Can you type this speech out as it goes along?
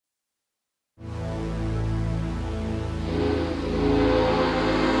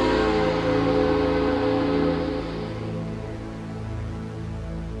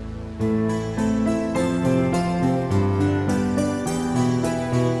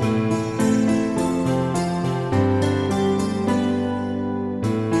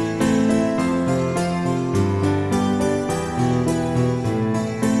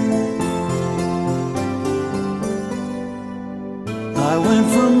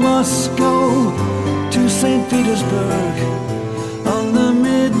Moscow to St. Petersburg on the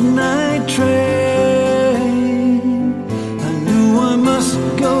midnight train. I knew I must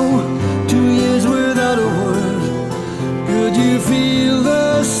go, 2 years without a word. Could you feel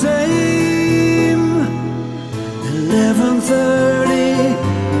the same? 11:30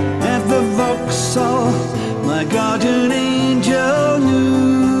 at the Vauxhall, my guardian angel knew.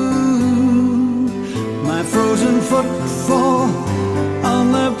 My frozen footfall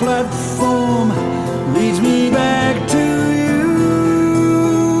on the platform leads me back to you.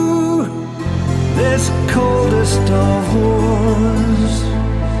 This coldest of wars,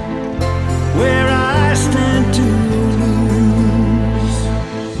 where I stand to lose.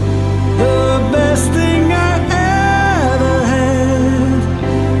 The best thing I ever had,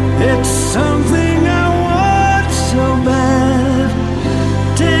 it's something I want so bad.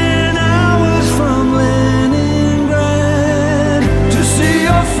 10 hours from Leningrad to see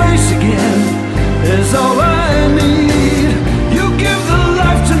your face again is all I need. You give the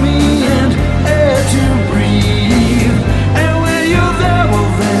life to me and air to breathe. And when you're there,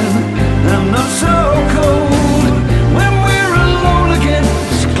 well then, I'm not so cold. When we're alone again,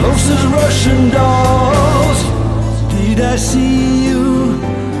 as close as Russian dolls. Did I see you?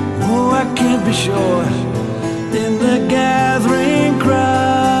 Oh, I can't be sure. In the gathering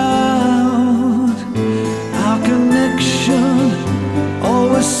crowd, our connection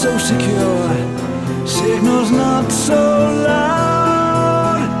always so secure, signals not so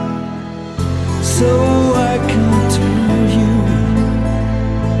loud. So I come to you.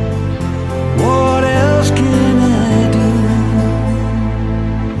 What else can I do?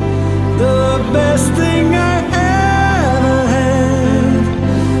 The best thing I ever had,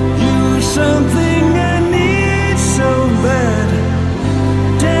 you something I need so bad.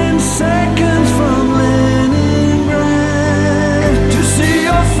 10 seconds from Leningrad to see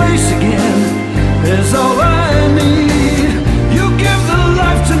your face again is all I need. You give the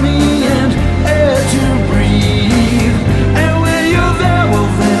life to me and air to breathe. And when you're there, well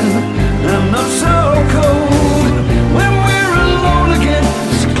then, I'm not so cold. When we're alone again,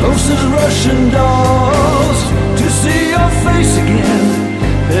 as close as Russian dolls, to see your face again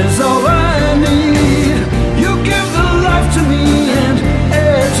is all I need. You give the life to me and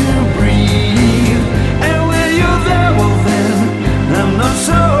air to breathe. And when you're there, well then, I'm not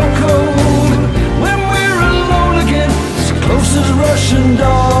so cold. When we're alone again, as close as Russian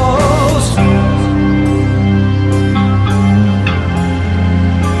dolls.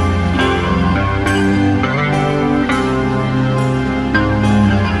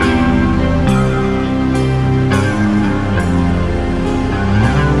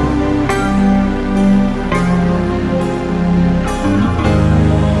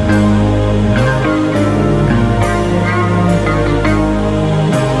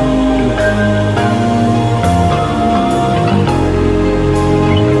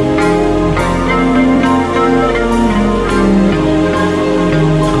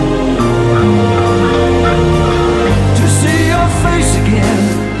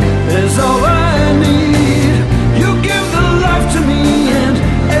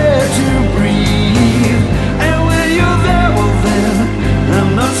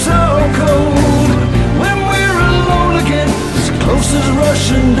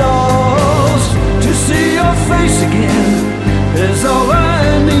 Russian dolls, to see your face again is all I